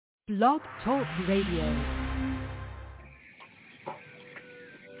Blog Talk Radio.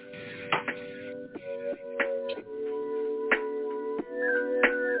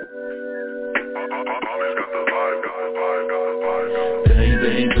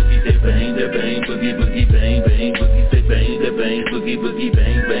 Bang, boogie, say bang, that bang, boogie, boogie, bang, bang, boogie, say bang, that bang, boogie, boogie,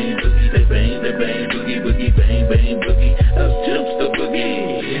 bang, bang, boogie, say bang, that bang, boogie, boogie, bang, bang, boogie, up jumps the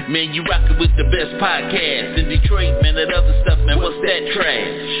boogie. Man, you rockin' with the best podcast in Detroit, man, that other stuff, man, what's that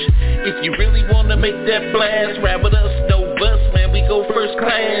trash? If you really wanna make that blast, rap with us, no bus, man, we go first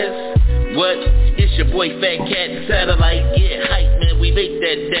class. What? It's your boy Fat Cat and Satellite, get hype, man, we make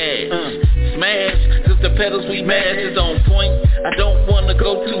that dash. Smash, cause the pedals we mash is on point. I don't wanna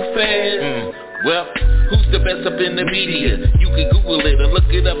go too fast. Well, who's the best up in the media? You can Google it or look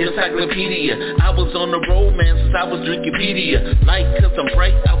it up, encyclopedia. I was on the road, man, since I was Drinkipedia. Like, cause I'm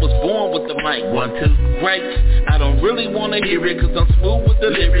bright, I was born with the mic. 1, 2, right? I don't really wanna hear it, cause I'm smooth with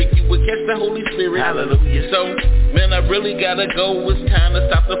the lyric. You would catch the Holy Spirit. Hallelujah. So, man, I really gotta go. It's time to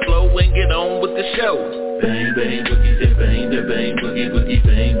stop the flow and get on with the show. Bang, bang, boogie, say bang, da bang, boogie, boogie,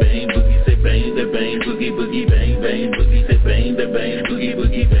 bang, bang, boogie, say bang, da bang, boogie, boogie, bang, bang, boogie, say bang, da bang, boogie,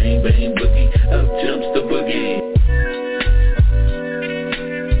 boogie, bang, bang, boogie, up jumps the boogie.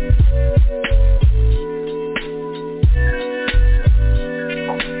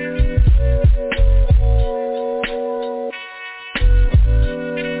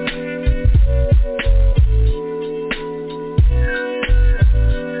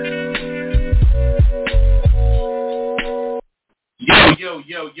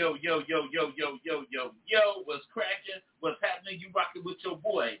 Yo, what's cracking? What's happening? You rocking with your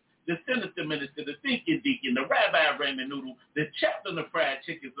boy, the Sinister Minister, the Thinking Deacon, the Rabbi Raymond Noodle, the Chaplain of Fried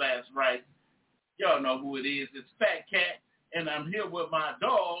Chicken's Last Rice. Y'all know who it is. It's Fat Cat, and I'm here with my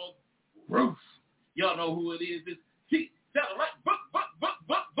dog, Ruth. Y'all know who it is. It's T. Satellite,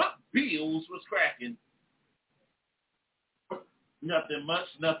 Bills. What's cracking? Nothing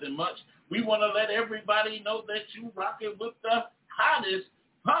much. We want to let everybody know that you rocking with the hottest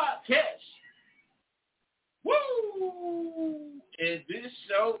podcast. Woo! And this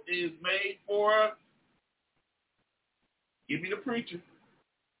show is made for, give me the preacher.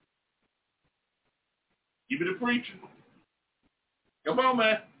 Come on,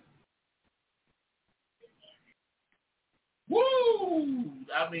 man. Woo!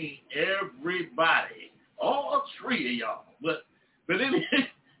 I mean, everybody, all three of y'all. But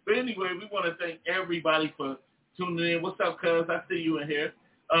anyway, we want to thank everybody for tuning in. What's up, cuz? I see you in here.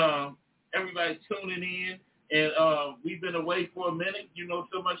 Everybody tuning in. And we've been away for a minute,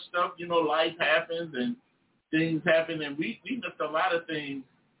 so much stuff, life happens and things happen. And we missed a lot of things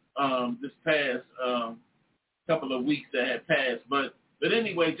this past couple of weeks that had passed. But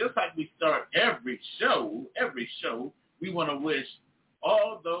anyway, just like we start every show, we want to wish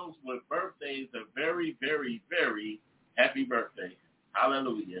all those with birthdays a very, very, very happy birthday.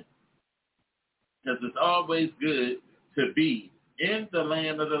 Hallelujah. Because it's always good to be in the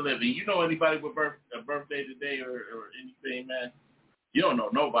land of the living. You know anybody with a birthday today or anything, man? You don't know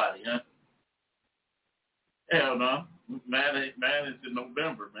nobody, huh? Hell no. Man, it's in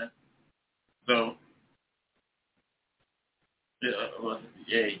November, man. So,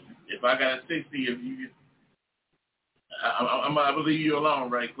 if I got a 60, if you, I'm gonna leave you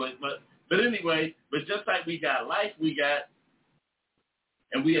alone right quick. But anyway, just like we got life,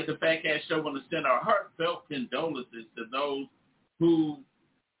 and we at the Fat Cat Show want to send our heartfelt condolences to those who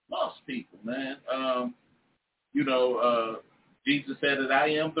lost people, man. Jesus said that I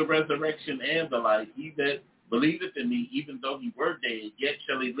am the resurrection and the life. He that believeth in me, even though he were dead, yet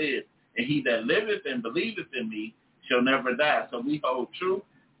shall he live. And he that liveth and believeth in me shall never die. So we hold true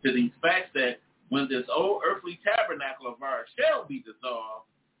to these facts that when this old earthly tabernacle of ours shall be dissolved,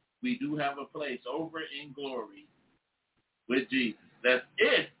 we do have a place over in glory with Jesus. That's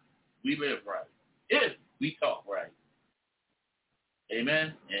if we live right, if we talk right.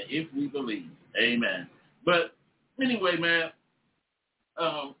 Amen. And if we believe. Amen. But anyway, man,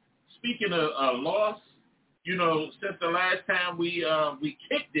 speaking of loss, since the last time we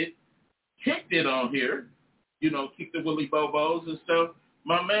kicked it on here, kicked the Willy Bobos and stuff.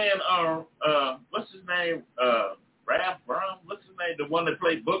 My man, what's his name? Ralph Brown. What's his name? The one that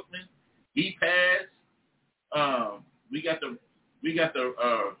played Bookman. He passed. We got the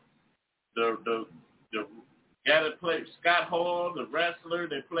guy that played Scott Hall, the wrestler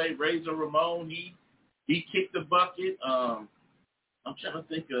that played Razor Ramon. He kicked the bucket. I'm trying to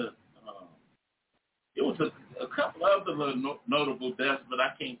think of. It was a couple other little notable deaths, but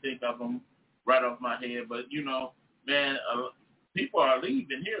I can't think of them right off my head. But man, people are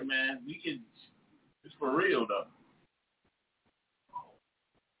leaving here, man. It's for real though.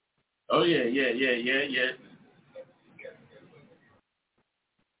 Oh yeah.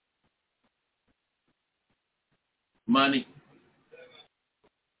 Money.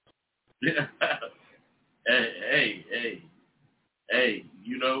 Hey,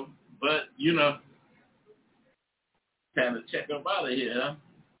 but kind of check up out of here, huh?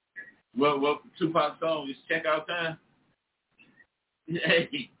 What Tupac song is check out time?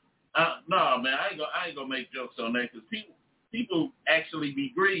 Hey, no, man, I ain't gonna make jokes on that because people actually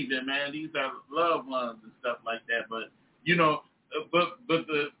be grieving, man. These are loved ones and stuff like that. But but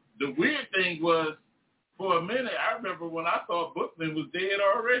the weird thing was, for a minute, I remember when I thought Bookman was dead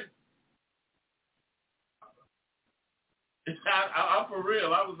already. I'm for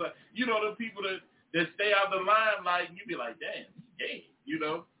real. I was like, the people that stay out the limelight, you be like, damn, he's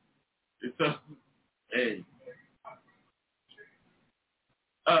dead, And so, hey,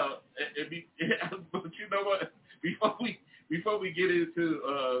 but you know what? Before we get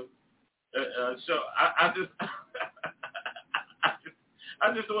into show, I just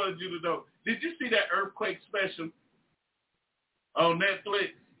I just wanted you to know. Did you see that earthquake special on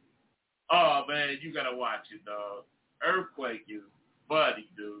Netflix? Oh man, you gotta watch it, dog. Earthquake is funny,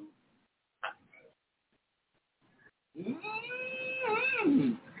 dude.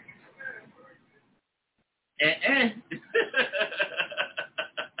 Mm-hmm.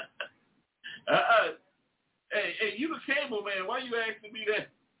 Hey, you the cable man. Why you asking me that?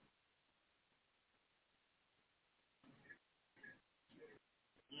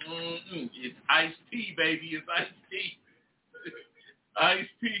 It's iced tea, baby. It's iced tea. Iced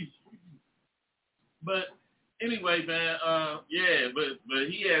tea. But anyway, man. Yeah, but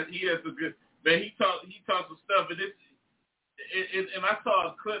he has a good man. He talks some stuff, and and I saw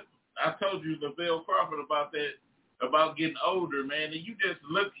a clip. I told you Lavelle Crawford about that, about getting older, man. And you just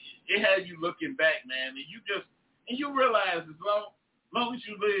look. It had you looking back, man, and you realize as long as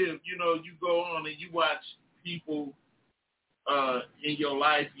you live, you go on and you watch people in your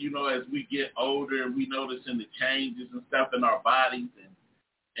life, as we get older and we noticing the changes and stuff in our bodies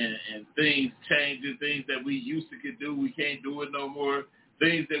and things changing, things that we used to could do, we can't do it no more.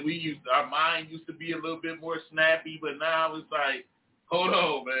 Things that our mind used to be a little bit more snappy, but now it's like, hold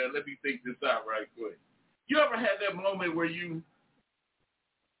on, man, let me think this out right quick. You ever had that moment where you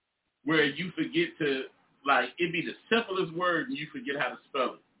forget to, like, it be the simplest word and you forget how to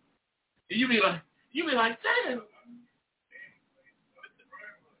spell it? And you be like, damn.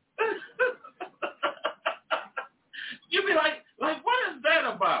 You be like, what is that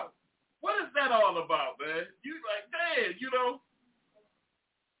about? What is that all about, man? You like, damn,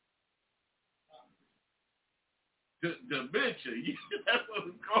 dementia. That's what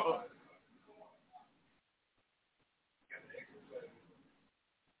it's called.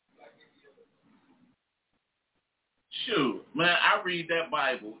 Shoot, man, I read that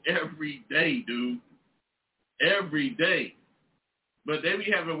Bible every day, dude. Every day. But they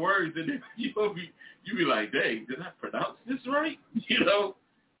be having words in it. You be like, dang, did I pronounce this right?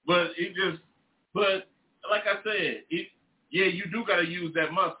 But but like I said, you do got to use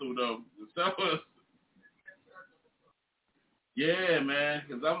that muscle, though. So, yeah, man,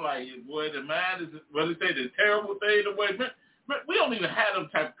 because I'm like, boy, the mind is, what they say, the terrible thing, the way, man, we don't even have them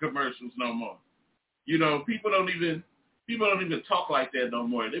type of commercials no more. People don't even talk like that no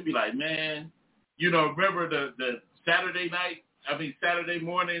more. They be like, man, remember the Saturday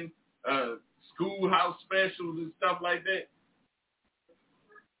morning schoolhouse specials and stuff like that.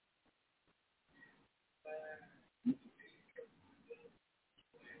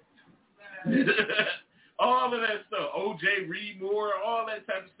 All of that stuff. O.J. Reed Moore, all that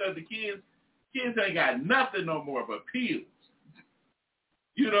type of stuff. The kids ain't got nothing no more but pills.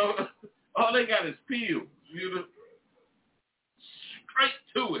 All they got is pills. Straight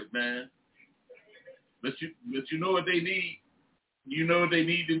to it, man. But you know what they need? You know what they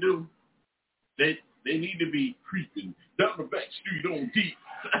need to do? They need to be creeping down the back street on deep.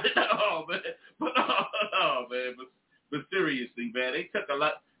 Oh man, but seriously, man,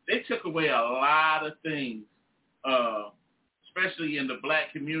 they took away a lot of things, especially in the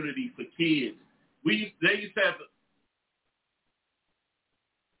black community for kids. They used to have.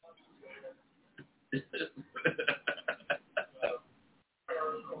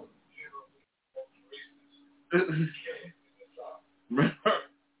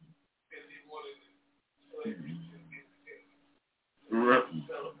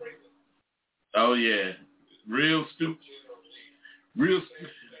 Oh yeah, real stupid, real,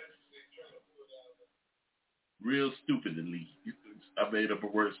 real stupidly. I made up a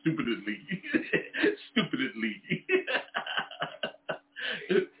word, stupidly, stupidly.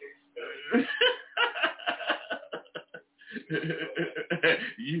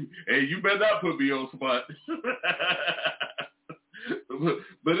 you better not put me on spot.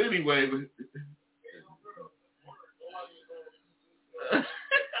 but anyway.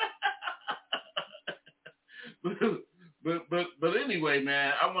 But anyway,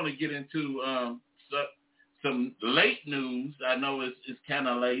 man, I want to get into some late news. I know it's kind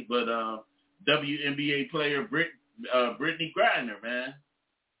of late, but WNBA player Brittany Griner, man,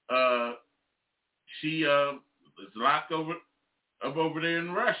 she is locked over there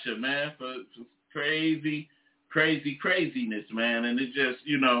in Russia, man, for craziness, man, and it just,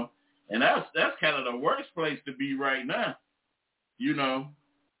 and that's kind of the worst place to be right now,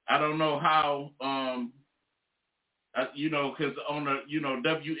 I don't know how, because on the,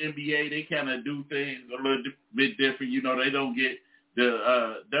 WNBA, they kind of do things a little bit different. They don't get,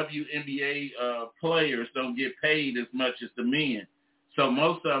 the WNBA players don't get paid as much as the men. So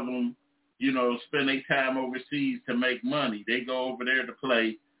most of them, spend their time overseas to make money. They go over there to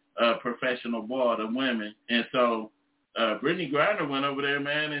play professional ball, the women. And so Brittany Griner went over there,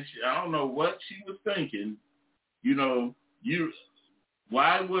 man, and I don't know what she was thinking.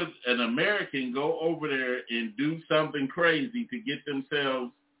 Why would an American go over there and do something crazy to get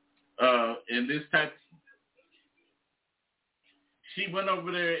themselves in this type? She went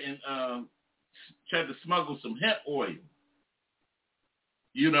over there and tried to smuggle some hemp oil.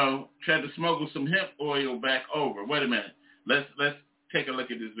 Tried to smuggle some hemp oil back over. Wait a minute. Let's take a look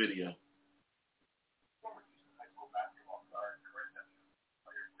at this video.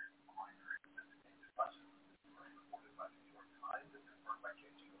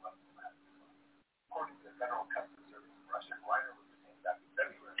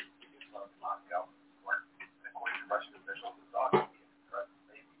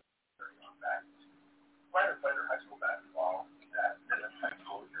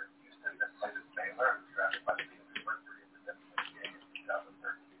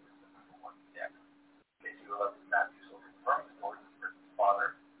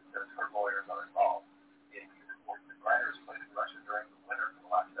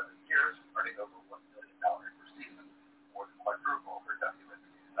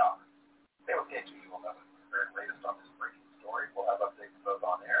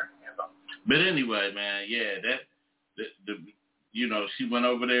 But anyway, man, yeah, she went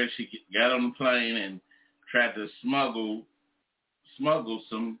over there. She got on the plane and tried to smuggle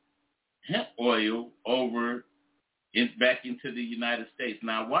some hemp oil back into the United States.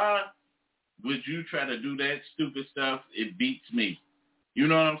 Now, why would you try to do that stupid stuff? It beats me. You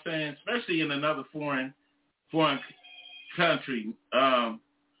know what I'm saying? Especially in another foreign country. The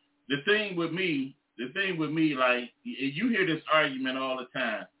thing with me, like, you hear this argument all the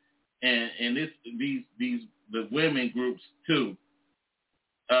time. And the women groups too,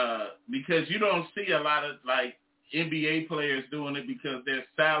 because you don't see a lot of like NBA players doing it because their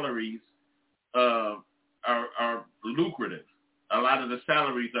salaries are lucrative. A lot of the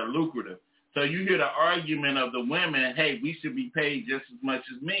salaries are lucrative. So you hear the argument of the women, hey, we should be paid just as much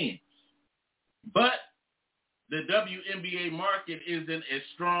as men. But the WNBA market isn't as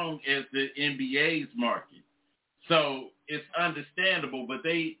strong as the NBA's market. So it's understandable, but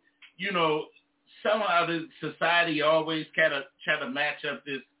they, somehow the society always kind of try to match up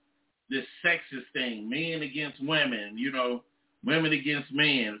this sexist thing, men against women, women against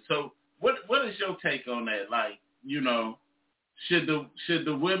men. So what is your take on that? Like, should the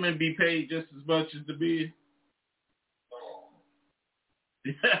women be paid just as much as the men?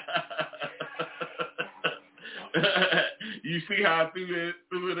 You see how I threw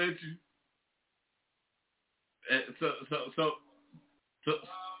it at you? So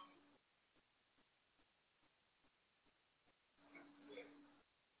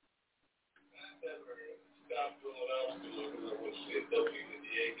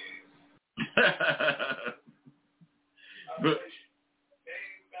but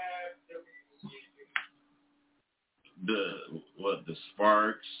the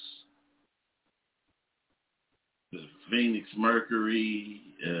Sparks, the Phoenix Mercury,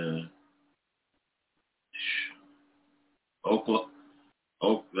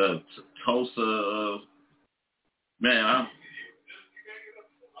 Tulsa, man.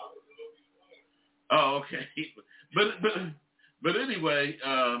 Okay, but anyway,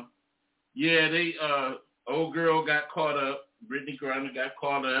 yeah, they old girl got caught up. Brittany Griner got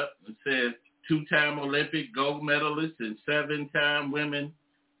caught up and said 2-time Olympic gold medalist and 7-time Women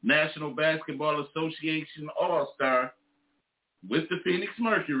National Basketball Association All-Star with the Phoenix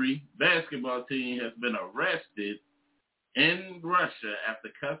Mercury basketball team has been arrested in Russia after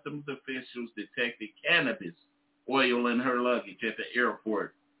customs officials detected cannabis oil in her luggage at the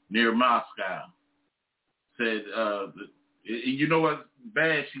airport near Moscow. Said You know what's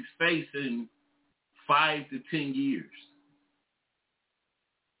bad? She's facing 5 to 10 years.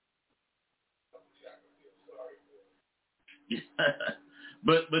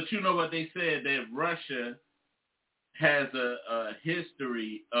 but you know what they said, that Russia has a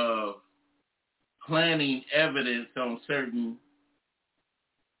history of planting evidence on certain.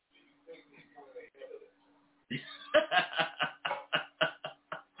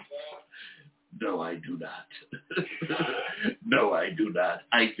 No, I do not. No, I do not.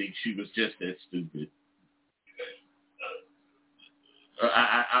 I think she was just that stupid.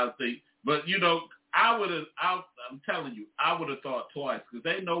 I think, but you know, I'm telling you, I would have thought twice, because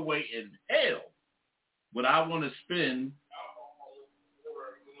ain't no way in hell would I want to spend.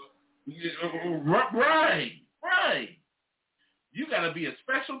 Right. You got to be a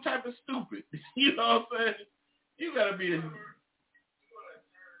special type of stupid. You know what I'm saying? You got to be a.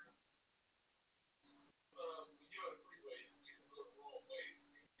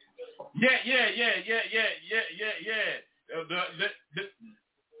 Yeah.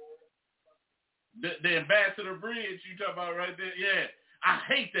 The Ambassador Bridge you talking about right there? Yeah. I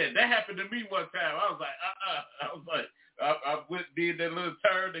hate that. That happened to me one time. I was like, I did that little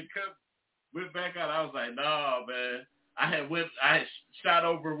turn and went back out. I was like, no, man. I had shot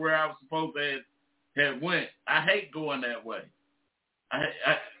over where I was supposed to have went. I hate going that way.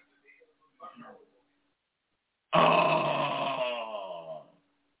 Oh,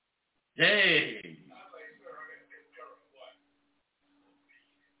 hey.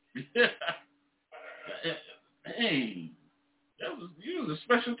 Hey, you was a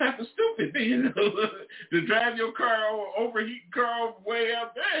special type of stupid, you know, to drive your car overheating car way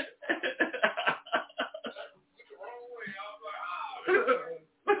up there.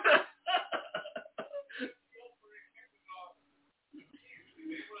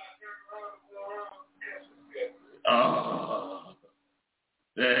 Oh,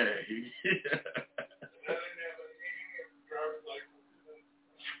 hey.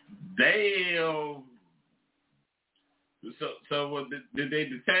 Damn. So what, did they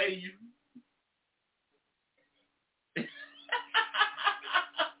detain you?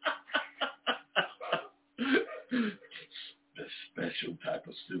 The special type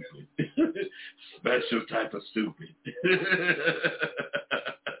of stupid. Special type of stupid.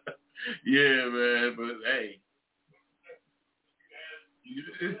 Yeah, man, but hey.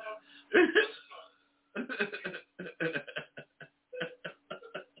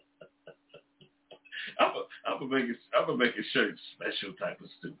 I'm gonna make a shirt, special type of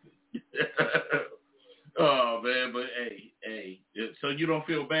stupid. Oh man, but hey, so you don't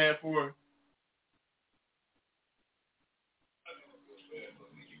feel bad for her?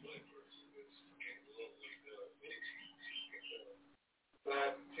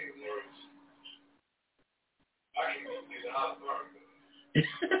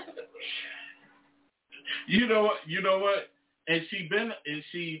 You know what? And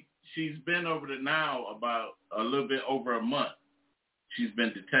she's been over there now about a little bit over a month. She's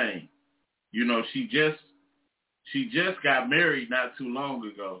been detained. You know, she just got married not too long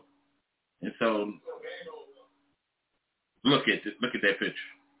ago, and so look at that picture.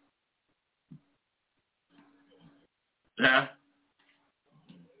 Huh?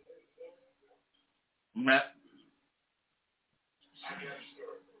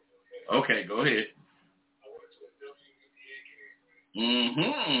 Okay, go ahead.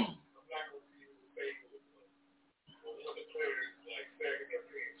 Mm-hmm.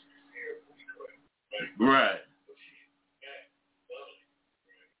 Right.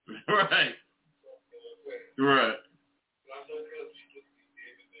 Right. Right.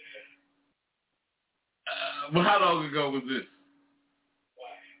 Well, how long ago was this?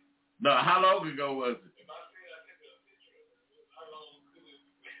 No, how long ago was it?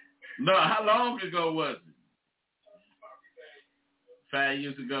 No, how long ago was it? 5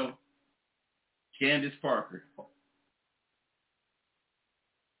 years ago. Candace Parker.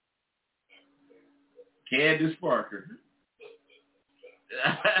 Candace Parker.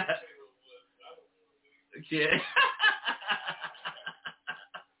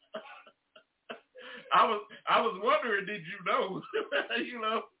 I was wondering, did you know?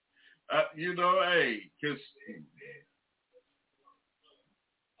 Hey, because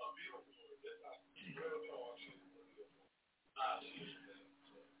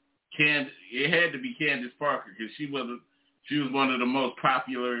it had to be Candace Parker, because she was one of the most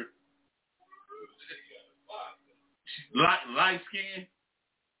popular light skin.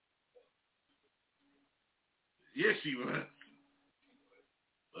 Yes, she was.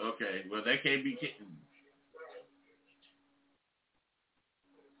 Okay, well, that can't be.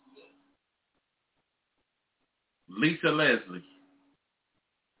 Lisa Leslie.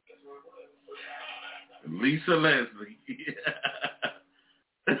 Lisa Leslie.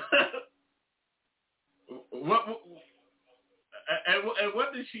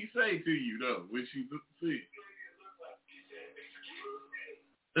 what did she say to you though when she see?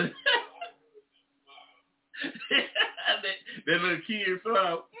 that little kid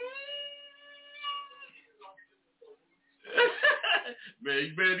smile.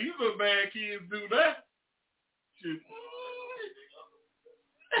 man, these little bad kids do that.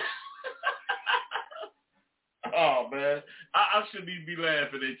 Oh man, I shouldn't even be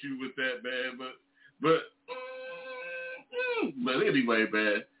laughing at you with that, man. But anyway,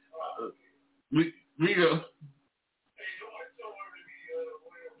 man, we go.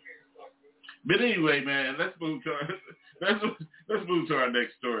 But anyway, man, let's move to our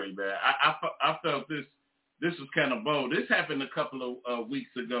next story, man. I felt this was kind of bold. This happened a couple of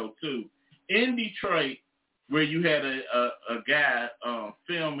weeks ago too, in Detroit, where you had a guy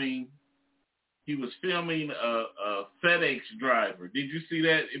filming. He was filming a FedEx driver. Did you see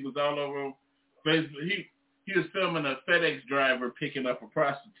that? It was all over Facebook. He was filming a FedEx driver picking up a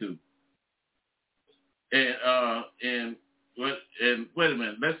prostitute. And wait a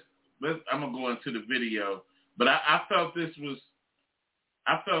minute. I'm gonna go into the video. But I felt this was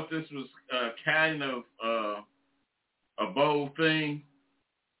kind of a bold thing.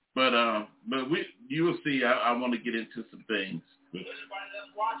 But you will see. I want to get into some things. Everybody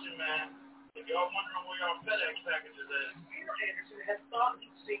that's watching, man. If y'all wondering where your FedEx package is at, Peter Anderson has thought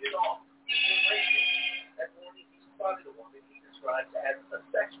he'd seen it all. That morning he spotted a woman he described as a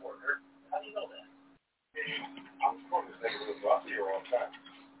sex worker. How do you know that? I'm from this neighborhood, so I see her all the time.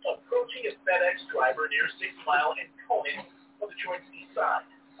 Approaching a FedEx driver near 6 Mile and Conant on the Detroit's east side.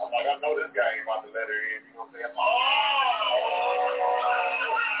 I'm like, I know this guy ain't about to let her in. You know what I'm saying?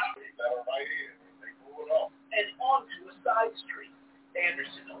 He let her right in. They blew it off. And onto a side street.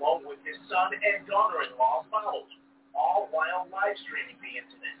 Anderson, along with his son and daughter-in-law, followed, all while live streaming the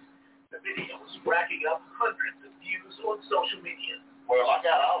incident. The video was racking up hundreds of views on social media. Well, I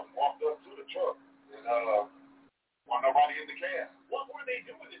walked up to the truck, and wasn't nobody in the cab. What were they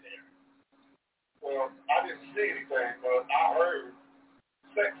doing in there? Well, I didn't see anything, but I heard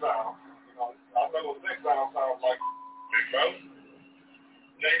sex sounds. You know, I know what sex sounds like. Big brother.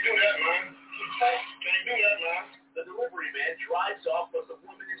 Can't do that, man. Can't do that, man. The delivery man drives off, but the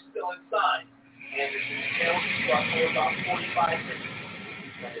woman is still inside. Anderson held his truck for about 45 minutes.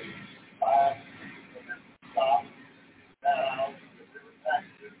 Stop. Now, deliver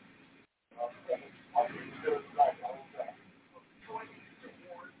packages.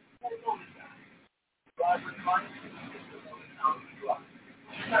 Driver trying to get the woman out of the truck.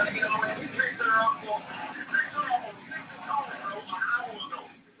 Trying to get away. The tricks are almost 6 hours ago.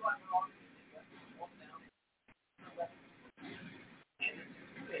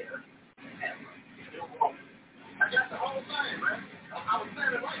 I got the whole thing, man. I was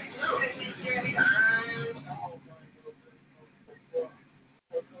standing right too.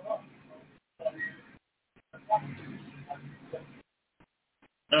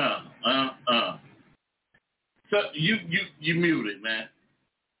 So you muted, man.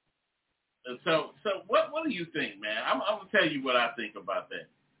 So what do you think, man? I'm gonna tell you what I think about that.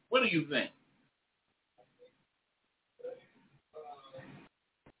 What do you think?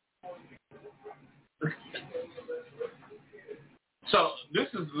 So this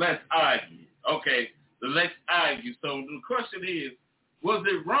is let's argue. Okay, let's argue. So the question is, was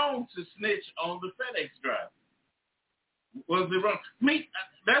it wrong to snitch on the FedEx driver? Was it wrong? Me,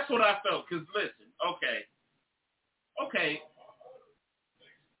 that's what I felt. Because listen, okay.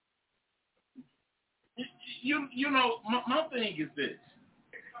 You know, my thing is this.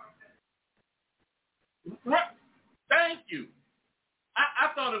 Right? Thank you. I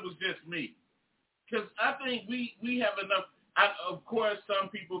thought it was just me. Because I think we have enough. Of course, some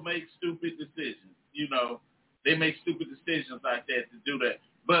people make stupid decisions. You know, they make stupid decisions like that to do that.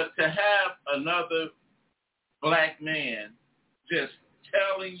 But to have another black man just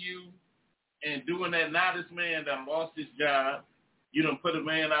telling you and doing that, now this man that lost his job, you done put a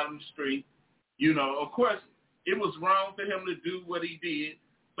man out on the street. You know, of course, it was wrong for him to do what he did,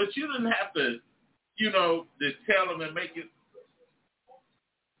 but you didn't have to, you know, to tell him and make it.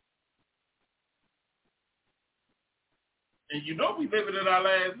 And you know we living in our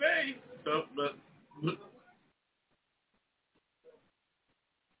last days, so, but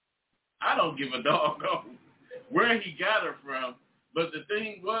I don't give a doggone where he got her from. But the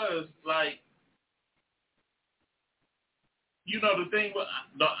thing was, like, you know, the thing was,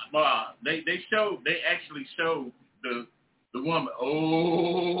 they actually showed the woman.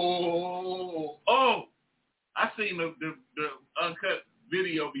 Oh, I seen the uncut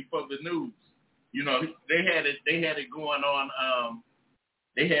video before the news. You know, they had it going on.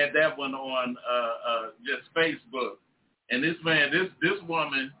 They had that one on just Facebook. And this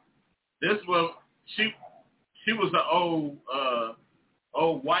woman, she was an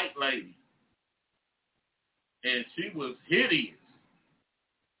old white lady, and she was hideous.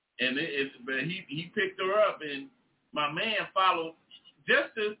 And but he picked her up, and my man followed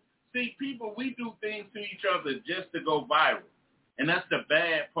just to see people. We do things to each other just to go viral, and that's the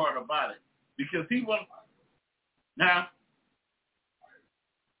bad part about it. Because he went, now,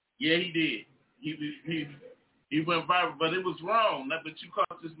 yeah, he did. He went viral, but it was wrong. But you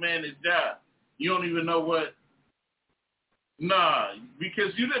cost this man his job. You don't even know what. Nah,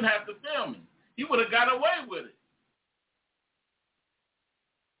 because you didn't have to film him. He would have got away with it.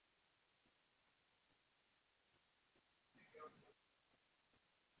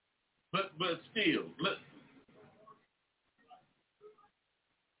 But still, look.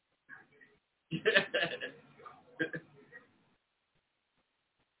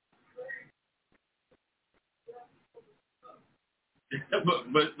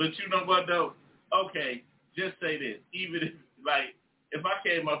 but you know what though? Okay, just say this. Even if I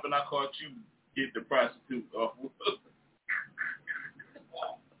came up and I caught you get the prostitute off,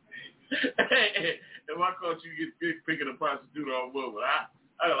 if I caught you get picking a prostitute off Woodward, I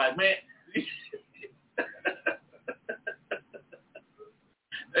was like, man.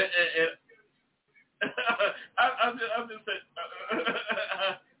 I'm just saying.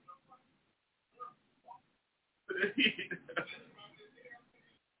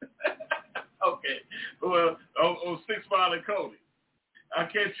 Okay. Well, on 6 Mile and Cody, I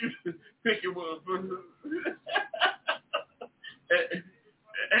catch you picking one. Hey,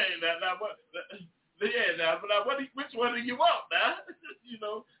 now what? Yeah, now which one do you want? Now, you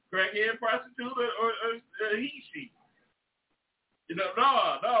know, crackhead, prostitute, or he/she. You know,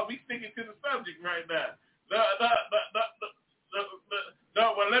 no, we sticking to the subject right now.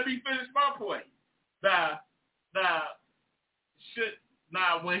 No. Well, let me finish my point.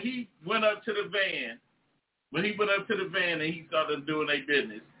 Now, when he went up to the van, and he started doing their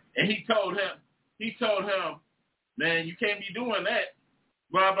business, and he told him, man, you can't be doing that.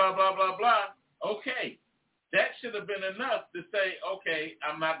 Blah blah blah blah blah. Okay, that should have been enough to say, okay,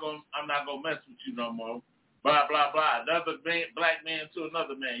 I'm not gonna mess with you no more. Blah blah blah. Another black man to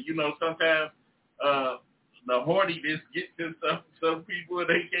another man. You know, sometimes the horniness gets to some people, and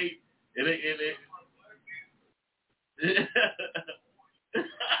they can't.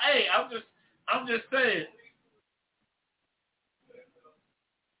 Hey, I'm just saying.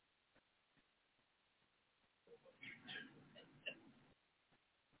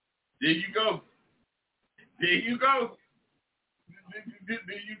 There you go. There you go. There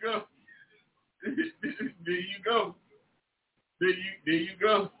you go. There you go. There you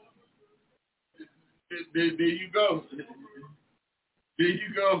go. There you go. There you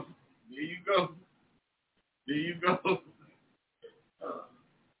go. There you go. There you go.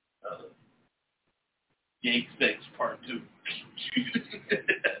 Gang Sex Part 2.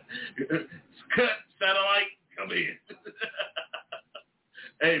 Cut, satellite, come in.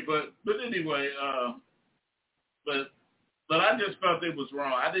 Hey, but anyway, but I just felt it was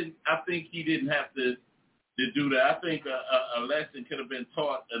wrong. I think he didn't have to do that. I think a lesson could have been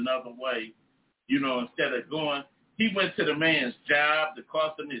taught another way. You know, instead of going, he went to the man's job to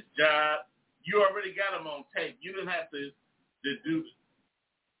cost him his job. You already got him on tape. You didn't have to do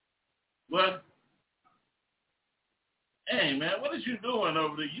what? Hey man, what is you doing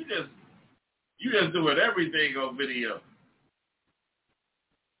over there? You just doing everything on video.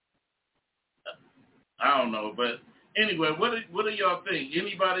 I don't know, but anyway, what do y'all think?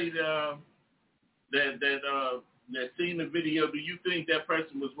 Anybody that seen the video, do you think that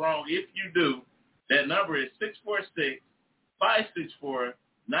person was wrong? If you do, that number is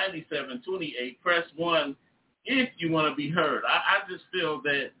 646-564-9728. Press 1 if you want to be heard. I just feel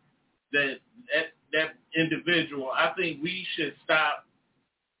that individual, I think we should stop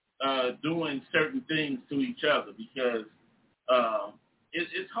doing certain things to each other because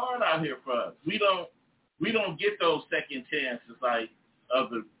it's hard out here for us. We don't get those second chances like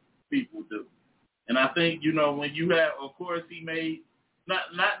other people do. And I think, you know, when you have, of course, he made,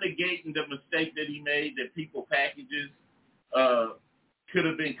 not negating the mistake that he made, that people packages could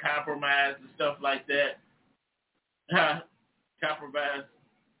have been compromised and stuff like that. Compromised.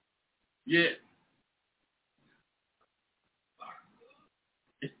 Yeah.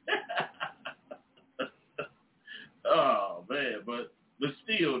 Oh man, but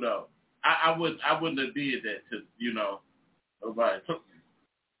still though, I wouldn't have did that to, you know, nobody.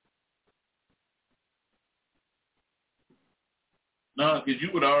 No, because you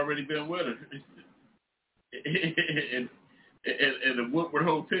would have already been with her. in the Woodward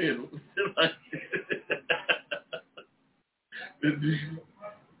Hotel.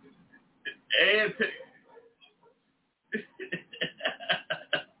 And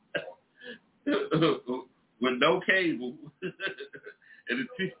with no cable. And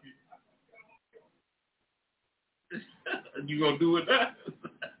you gonna do it now?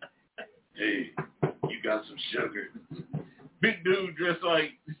 Hey, you got some sugar. Big dude dressed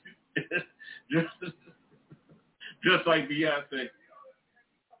like just like Beyonce.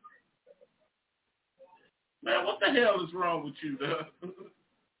 Man, what the hell is wrong with you, dog?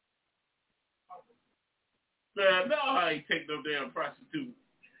 Man, no, I ain't take no damn prostitute.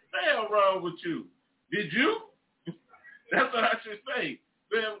 What the hell wrong with you? Did you? That's what I should say.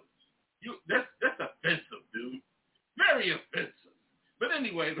 Man, that's offensive, dude. Very offensive. But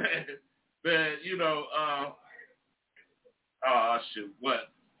anyway, man, you know, oh shoot,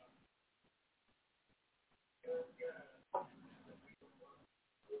 what?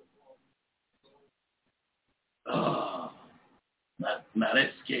 Oh, now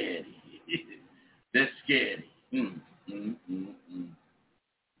that's scary. That's scary.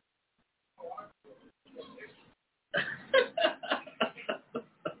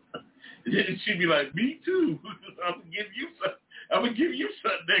 She'd be like, me too. I'm gonna give you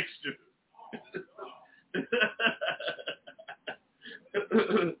something extra.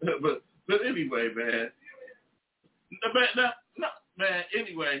 but anyway, man. No, man.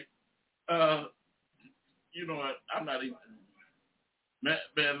 Anyway, you know what? I'm not even.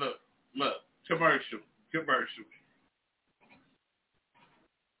 Man, look. Commercial.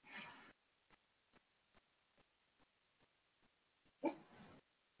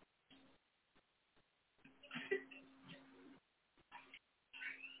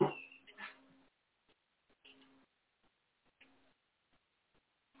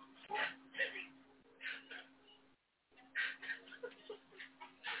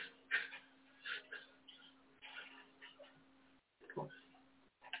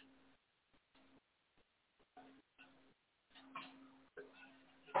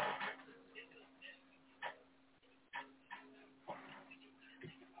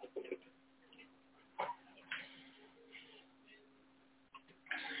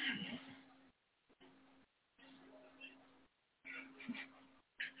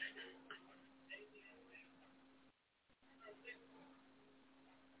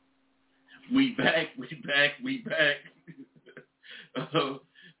 We back.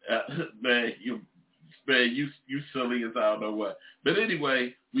 Man, you silly as I don't know what. But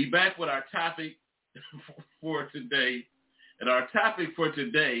anyway, we back with our topic for today. And our topic for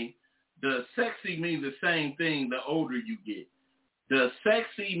today, does sexy mean the same thing the older you get? Does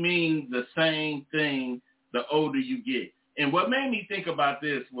sexy mean the same thing the older you get? And what made me think about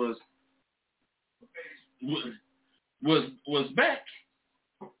this was back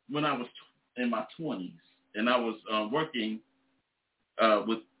when I was in my 20s, and I was working at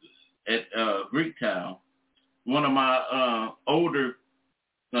Greektown. One of my older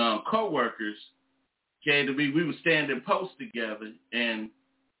co-workers came to me. We were standing post together, and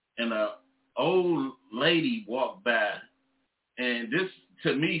an old lady walked by, and this,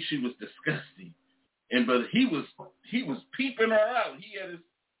 to me, she was disgusting. But he was peeping her out. He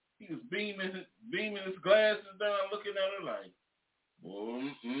was beaming his glasses down, looking at her like, I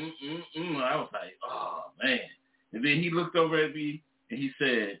was like, oh man. And then he looked over at me and he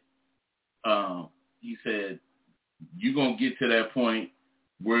said, you're going to get to that point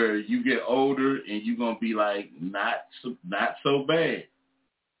where you get older and you're going to be like, not so bad.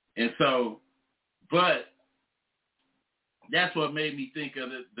 And so, but that's what made me think of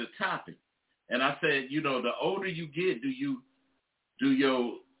the topic. And I said, you know, the older you get, do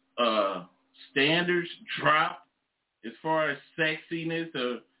your standards drop as far as sexiness,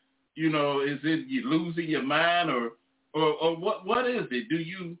 or, you know, is it you losing your mind, or what is it?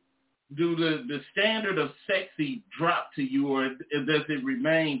 Do the standard of sexy drop to you, or does it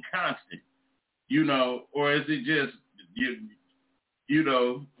remain constant? You know, or is it just you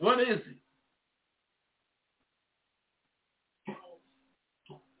know, what is it?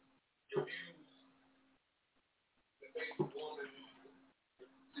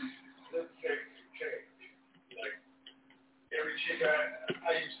 Every chick I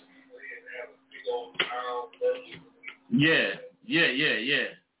used to be with have a big old arm. Yeah.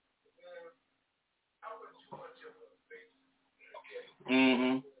 I went too much of a face.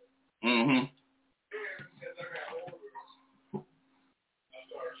 Mm-hmm. Then as I got older, I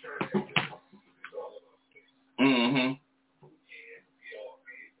started turning it's all about face. Mm-hmm. Yeah, we all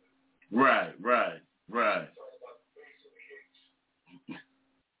big. Right. It's all about the face of the case.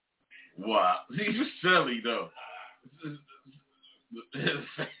 Wow. You're silly though.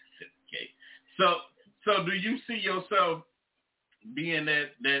 Okay. So do you see yourself being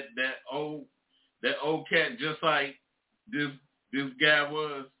that old cat, just like this guy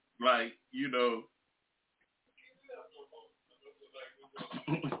was, like, you know?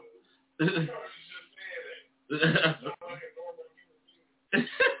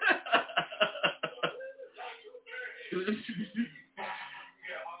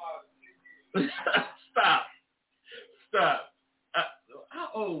 Stop. How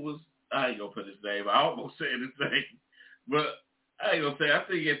old was, I ain't gonna put his name, I almost said his name, but I ain't gonna say, I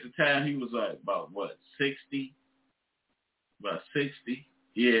think at the time he was like about, what, 60? About 60?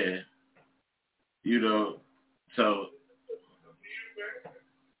 Yeah. You know, so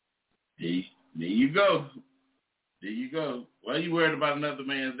there you go. There you go. Why are you worried about another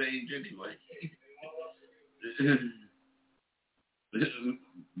man's age anyway?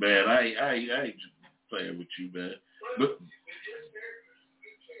 Man, I ain't just playing with you, man. But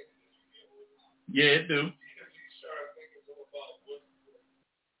yeah, it do.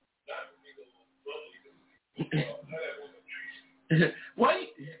 Why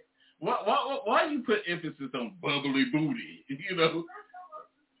you put emphasis on bubbly booty? You know.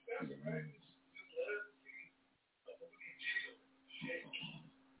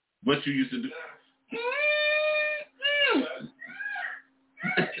 What you used to do?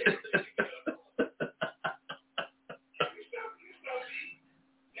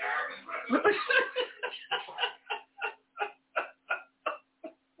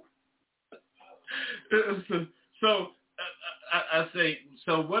 So I say,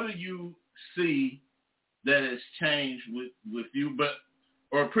 so what do you see that has changed with you? But,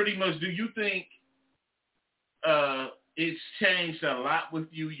 or pretty much, do you think it's changed a lot with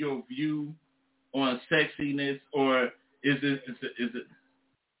you, your view on sexiness, or is it? The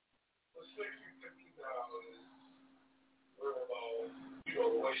sexy to me now is more about, you know,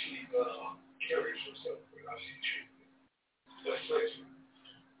 what she carries herself when I see treatment. That's sexy.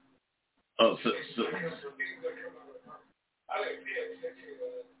 Oh, so I didn't pay attention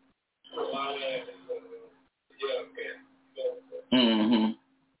to a lot of that. Mm-hmm.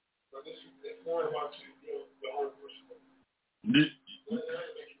 But this is more about the whole person.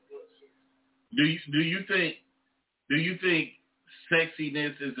 Do you think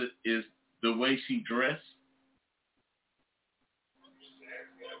sexiness is the way she dressed?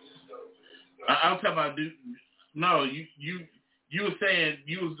 I'm talking about no, you were saying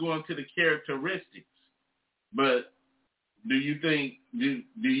you was going to the characteristics, but do you think do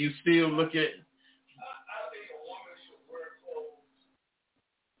you still look at? I think a woman should wear clothes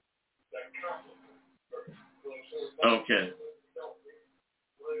that compliment her. Okay.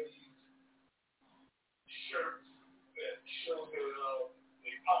 Shirts that show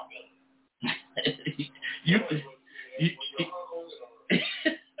they pop belly.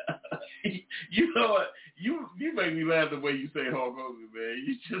 You know what? You make me laugh the way you say Hulk Hogan, man.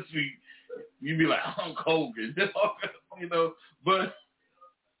 You be like Hulk Hogan, you know. But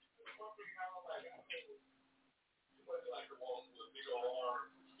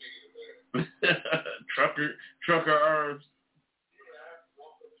trucker arms.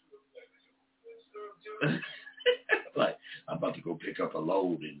 Like, I'm about to go pick up a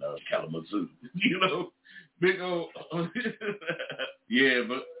load in Kalamazoo. You know, big old. Yeah,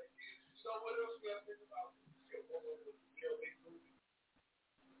 but. So what else we got to think about?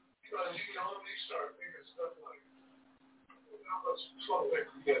 Because you can only start thinking stuff like, how much trouble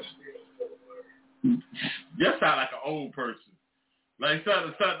you get still. That sound like an old person. Like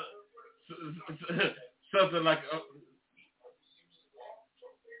something like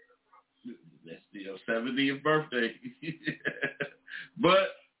that's your 70th birthday. but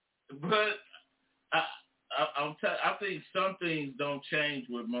I think some things don't change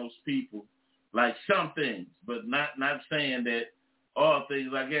with most people. Like some things, but not saying that all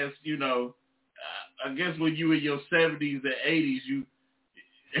things. I guess, you know, I guess when you in your 70s and 80s, you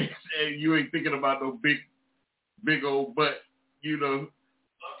ain't thinking about no big old butt, you know.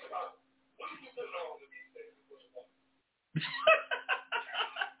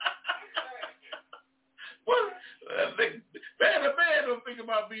 What? Man, a man don't think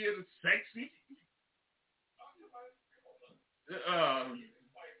about being sexy.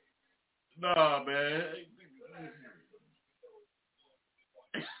 Nah, man.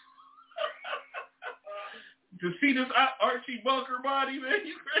 To see this Archie Bunker body, man,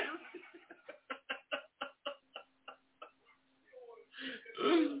 you crazy.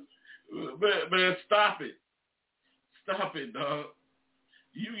 Man, stop it. Stop it, dog.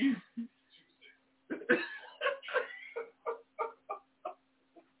 You.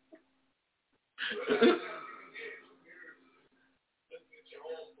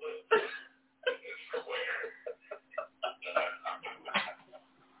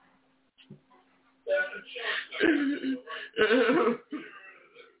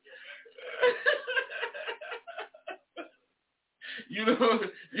 You know,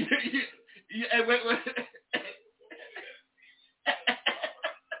 hey, wait.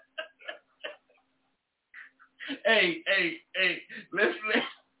 Hey,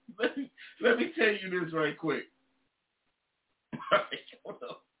 let me tell you this right quick.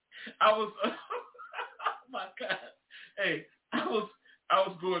 I was, oh my God. Hey, I was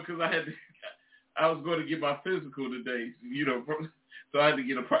going because I was going to get my physical today, you know, so I had to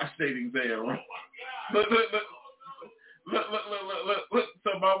get a prostate exam. Right? Look.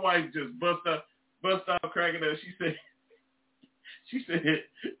 So my wife just bust out cracking up. She said,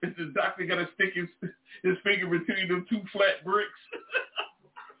 the doctor got to stick his finger between them two flat bricks.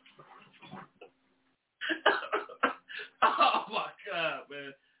 Oh my God,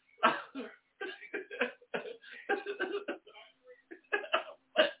 man.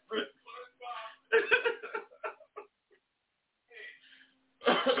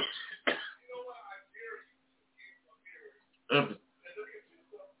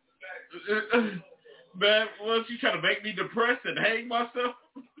 Man, was you trying to make me depressed and hang myself?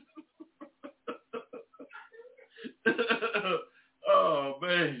 Oh,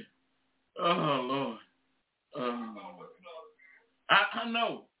 man. Oh, Lord. I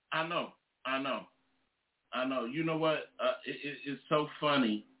know. You know what? It's so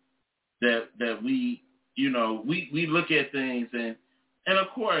funny that we, you know, we look at things and of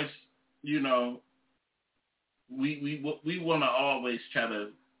course, you know, we want to always try to,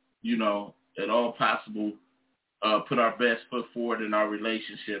 you know, at all possible, put our best foot forward in our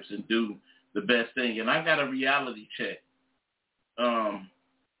relationships and do the best thing. And I got a reality check,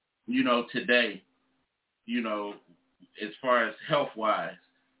 you know, today, you know, as far as health-wise,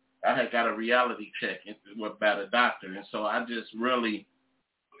 I had got a reality check by the doctor. And so I just really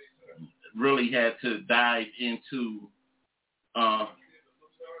had to dive into,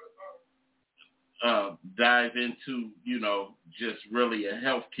 you know, just really a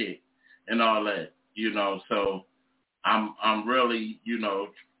health kick and all that, you know. So I'm really, you know,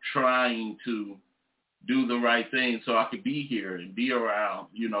 trying to do the right thing so I could be here and be around,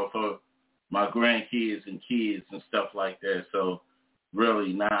 you know, for my grandkids and kids and stuff like that. So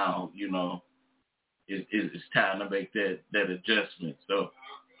really now, you know, it's time to make that adjustment. So,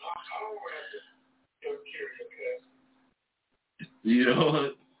 you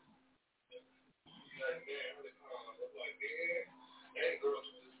know,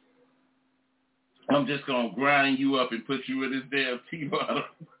 I'm just going to grind you up and put you in this damn tea bottle.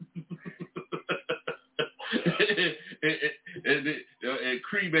 and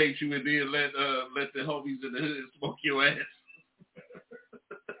cremate you and then let the homies in the hood smoke your ass.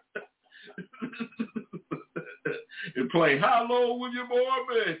 And play How Low with Your Boy,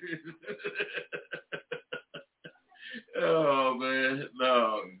 man. Oh, man,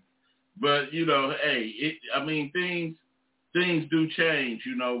 no. But, you know, hey, things do change,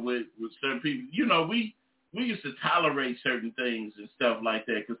 you know, with certain people. You know, we used to tolerate certain things and stuff like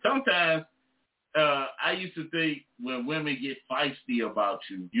that. Because sometimes I used to think when women get feisty about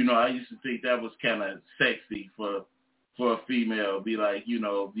you, you know, I used to think that was kind of sexy for a female. Be like, you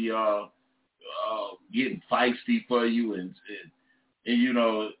know, be all getting feisty for you and you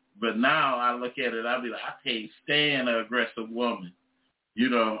know. But now I look at it, I be like, I can't stand an aggressive woman. You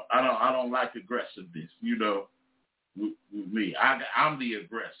know, I don't like aggressiveness. You know, with me, I'm the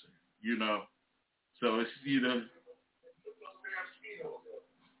aggressor. You know, so it's, you know.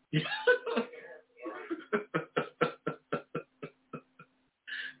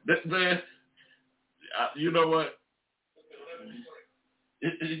 Man, you know what?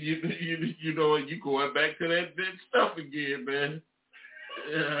 You know what? You going back to that stuff again, man.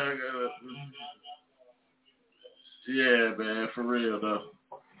 Yeah, man, for real though.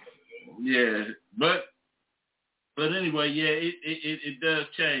 Yeah, but anyway, yeah, it does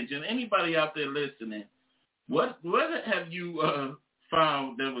change. And anybody out there listening, what have you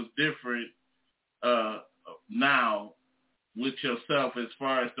found that was different now with yourself as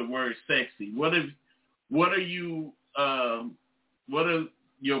far as the word sexy? What are your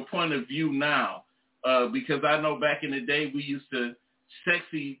point of view now? Because I know back in the day we used to,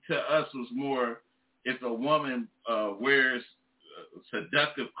 sexy to us was more if a woman wears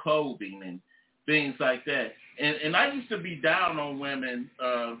seductive clothing and things like that. And I used to be down on women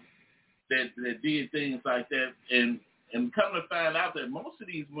that did things like that, and come to find out that most of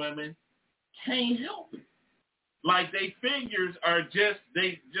these women can't help it. Like they figures are just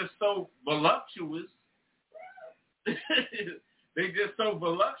so voluptuous. They just so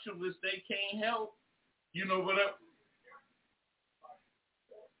voluptuous they can't help, whatever.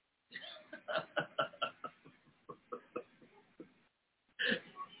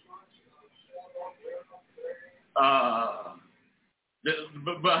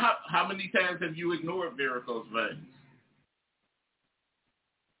 But how many times have you ignored varicose veins?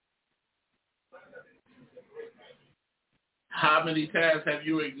 How many times have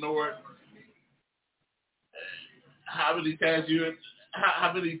you ignored? How many times you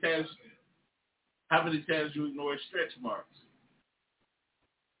ignored stretch marks?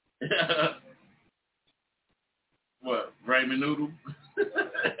 What, Raymond Noodle?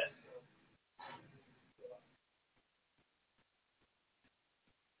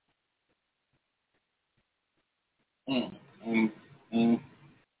 mm, mm, mm.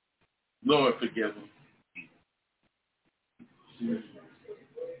 Lord forgive him.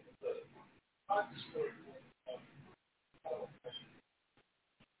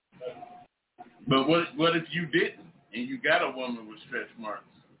 But what if you didn't and you got a woman with stretch marks?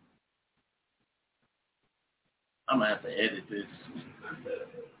 I'm gonna have to edit this.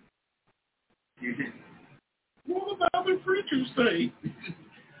 What about the preachers say?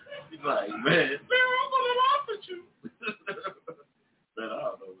 He's like, man, I'm gonna laugh at you. But I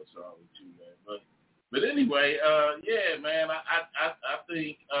don't know what's wrong with you, man. But anyway, yeah, man, I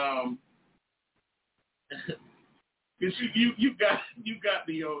think cause you got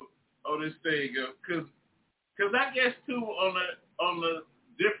me on this thing, cause I guess too on the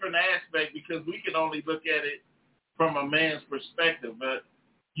different aspect, because we can only look at it from a man's perspective, but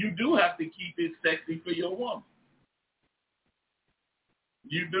you do have to keep it sexy for your woman.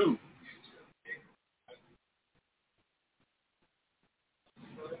 You do.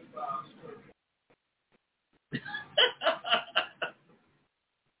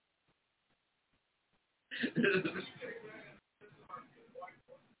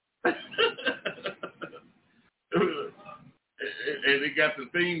 And they got the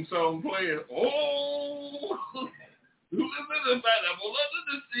theme song playing. Oh, who is it about? I'm under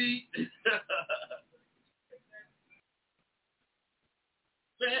the seat.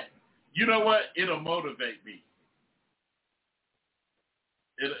 Man, you know what? It'll motivate me.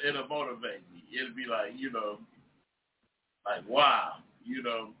 It'll motivate me. It'll be like, like, wow,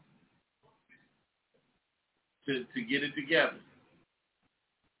 to get it together.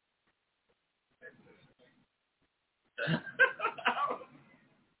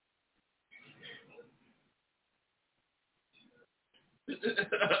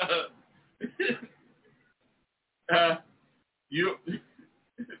 You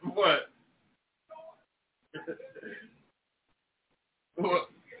what? What?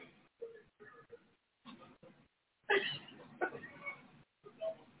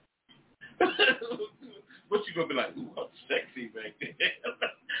 What you gonna be like? Ooh, I'm sexy back there.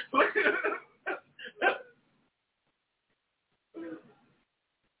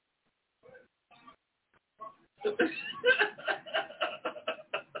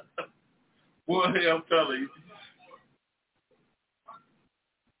 Boy, I'm telling you.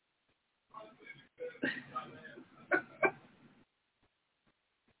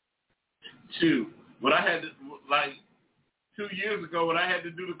 Shoot, when I had to, like 2 years ago, when I had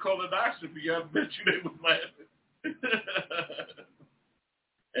to do the colonoscopy, I bet you they was laughing.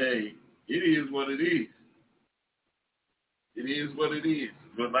 Hey, it is what it is. It is what it is.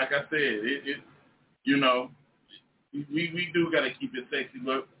 But like I said, it we do got to keep it sexy.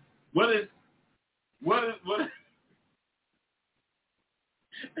 But what is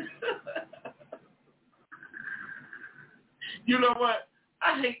you know what?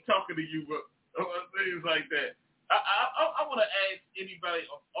 I hate talking to you, but things like that. I want to ask anybody,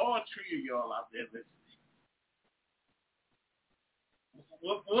 all three of y'all out there listening,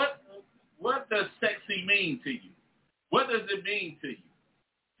 what does sexy mean to you? What does it mean to you?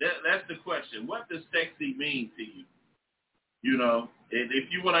 That's the question. What does sexy mean to you? And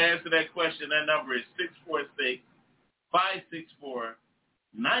if you want to answer that question, that number is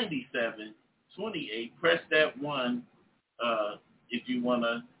 646-564-9728. Press that 1 if you want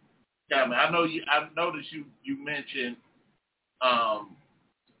to comment. I noticed you mentioned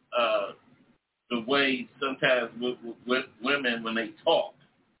the way sometimes with women when they talk,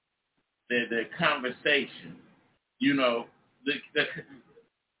 their conversation, the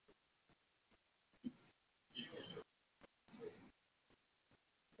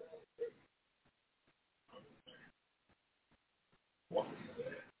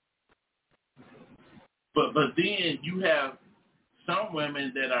but then you have some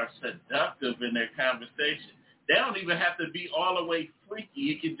women that are seductive in their conversation. they don't even have to be all the way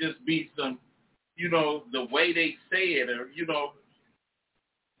freaky. It can just be some, the way they say it, or,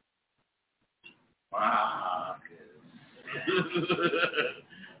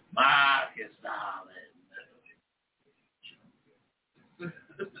 Marcus, darling.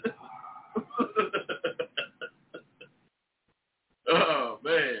 Oh,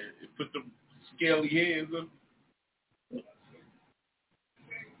 man. Put the scaly hands up.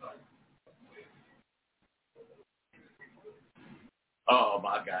 Oh,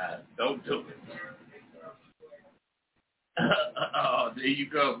 my God. Don't do it. Oh, there you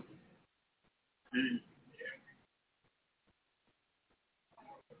go.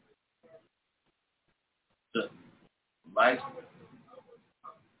 The light.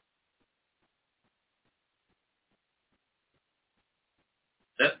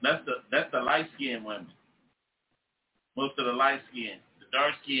 That's the light skinned women. Most of the light skin, the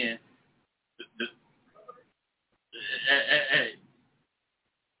dark skin, hey,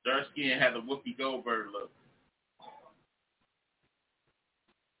 dark skin has a Whoopi Goldberg look.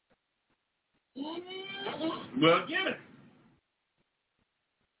 Well, get it.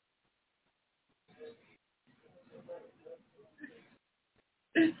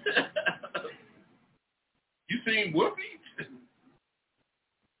 You seen Whoopi?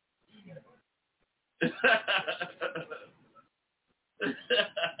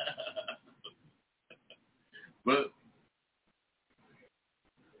 But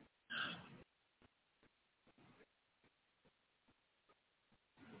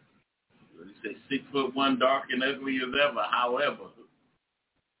you say 6'1", dark and ugly as ever. However,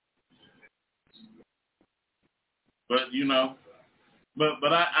 but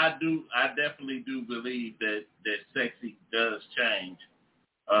I definitely do believe that sexy does change.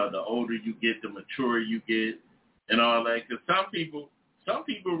 The older you get, the maturer you get, and all that. Because some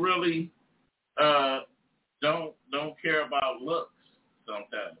people really don't care about looks.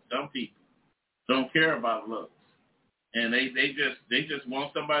 Sometimes some people don't care about looks, and they just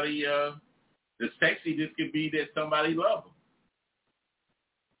want somebody. The sexy just could be that somebody love them.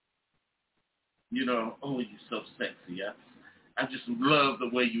 Oh, you're so sexy. I just love the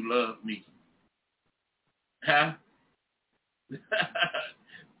way you love me. Huh?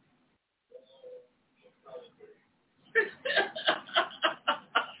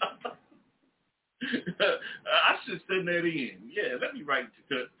 I should send that in. Yeah, let me write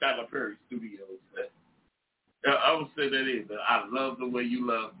to Tyler Perry Studios. I will send that in. I love the way you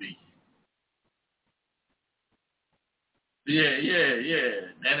love me. Yeah.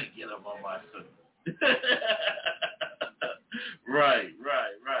 That'll get him on my son. Right.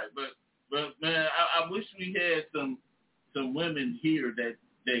 But man, I wish we had some women here that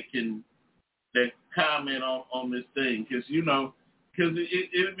comment on this thing, because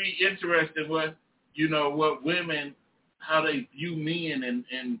it'd be interesting what women, how they view men,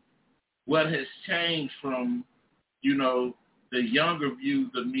 and what has changed from the younger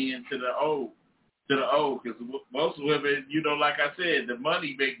views of men to the old. Because most women, like I said, the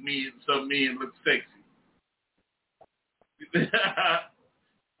money make some men look sexy.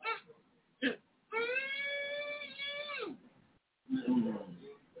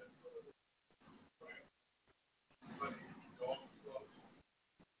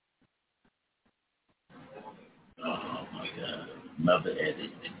 Oh my God! Another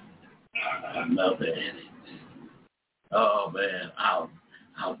edit. Oh man, I'll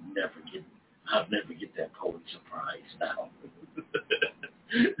never get that Pulitzer Prize now.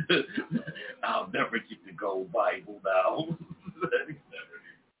 I'll never get the Gold Bible now.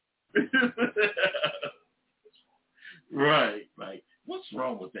 Right. What's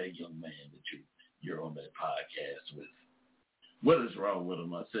wrong with that young man that you're on that podcast with? What is wrong with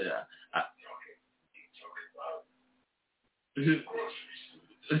him? I said,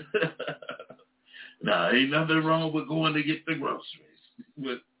 nah, ain't nothing wrong with going to get the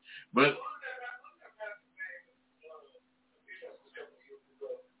groceries. But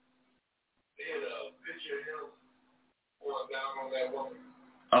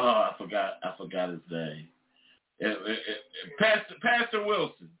oh, I forgot his name. Pastor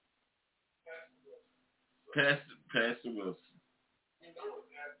Wilson. Pastor Wilson.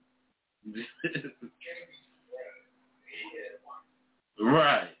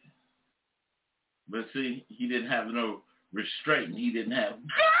 Right. But see, he didn't have no restraint. He didn't have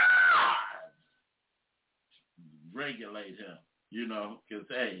God regulate him, because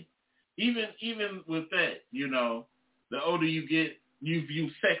hey, even with that, the older you get, you view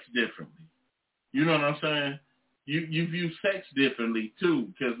sex differently. You know what I'm saying? You view sex differently too,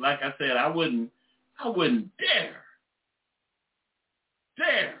 because like I said, I wouldn't dare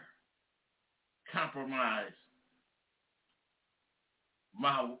compromise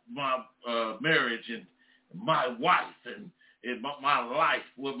marriage and my wife and my life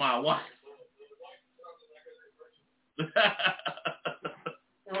with my wife.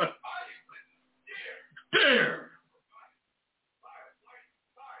 What? Dare.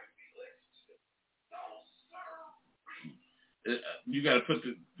 You got to put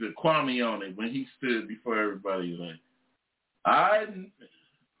the Kwame on it when he stood before everybody. Like,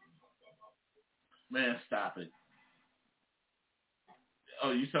 man, stop it.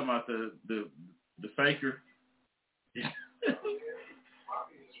 Oh, you talking about the faker?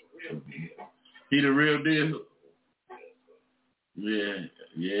 He the real deal. Yeah,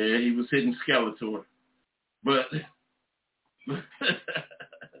 he was hitting Skeletor, but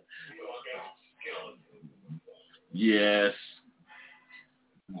yes.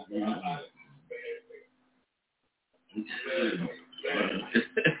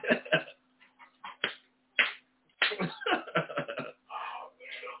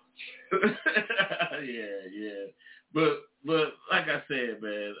 yeah. But like I said,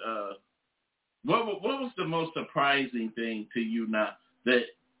 man, what was the most surprising thing to you now?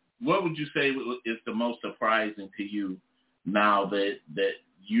 What would you say is the most surprising to you now that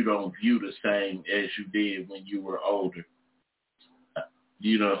you don't view the same as you did when you were older?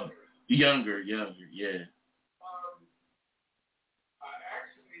 You know, younger, yeah. I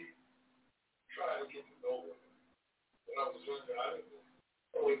actually tried to get to know women. When I was younger, I didn't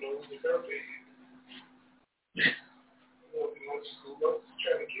really know who the therapy is. You went to school, I was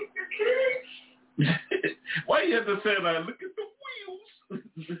trying to get the kids. Why you have to say that? Look at the wheels.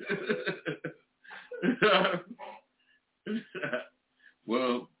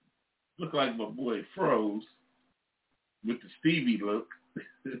 Well, look like my boy froze with the Stevie look.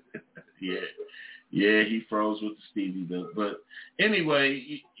 Yeah, he froze with the Stevie look. But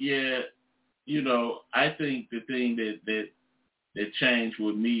anyway, yeah, you know, I think the thing that changed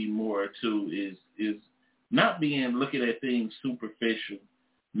with me more too is not looking at things superficial,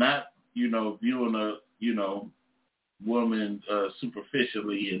 not, you know, viewing a, you know, woman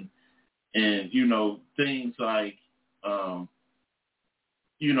superficially and you know, things like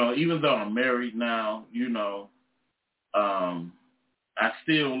you know, even though I'm married now, you know, I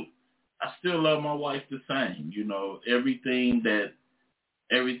still love my wife the same. You know, everything that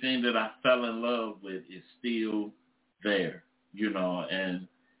I fell in love with is still there, you know, and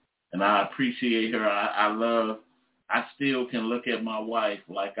I appreciate her. I still can look at my wife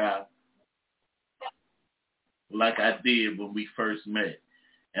like I did when we first met.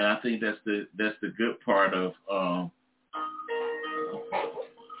 And I think that's the good part of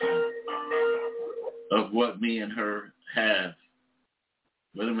what me and her have.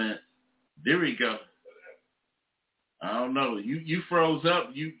 Wait a minute. There we go. I don't know. You froze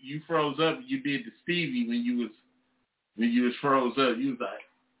up. You froze up. You did the Stevie when you was froze up. You was like,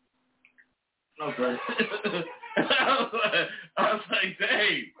 I was like,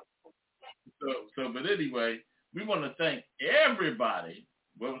 dang. So, but anyway, we want to thank everybody.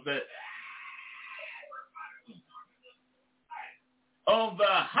 What was that? On the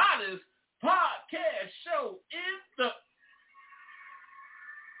hottest podcast show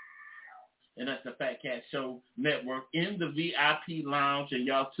and that's the Fat Cat Show Network in the VIP Lounge. And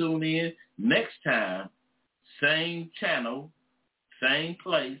y'all tune in next time. Same channel, same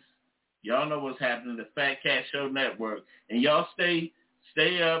place. Y'all know what's happening. The Fat Cat Show Network. And y'all stay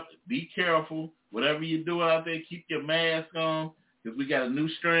up. Be careful. Whatever you do out there, keep your mask on. Because we got a new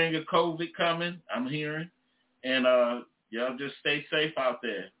strain of COVID coming, I'm hearing. And y'all just stay safe out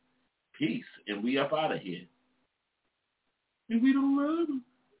there. Peace. And we up out of here. And we don't love them.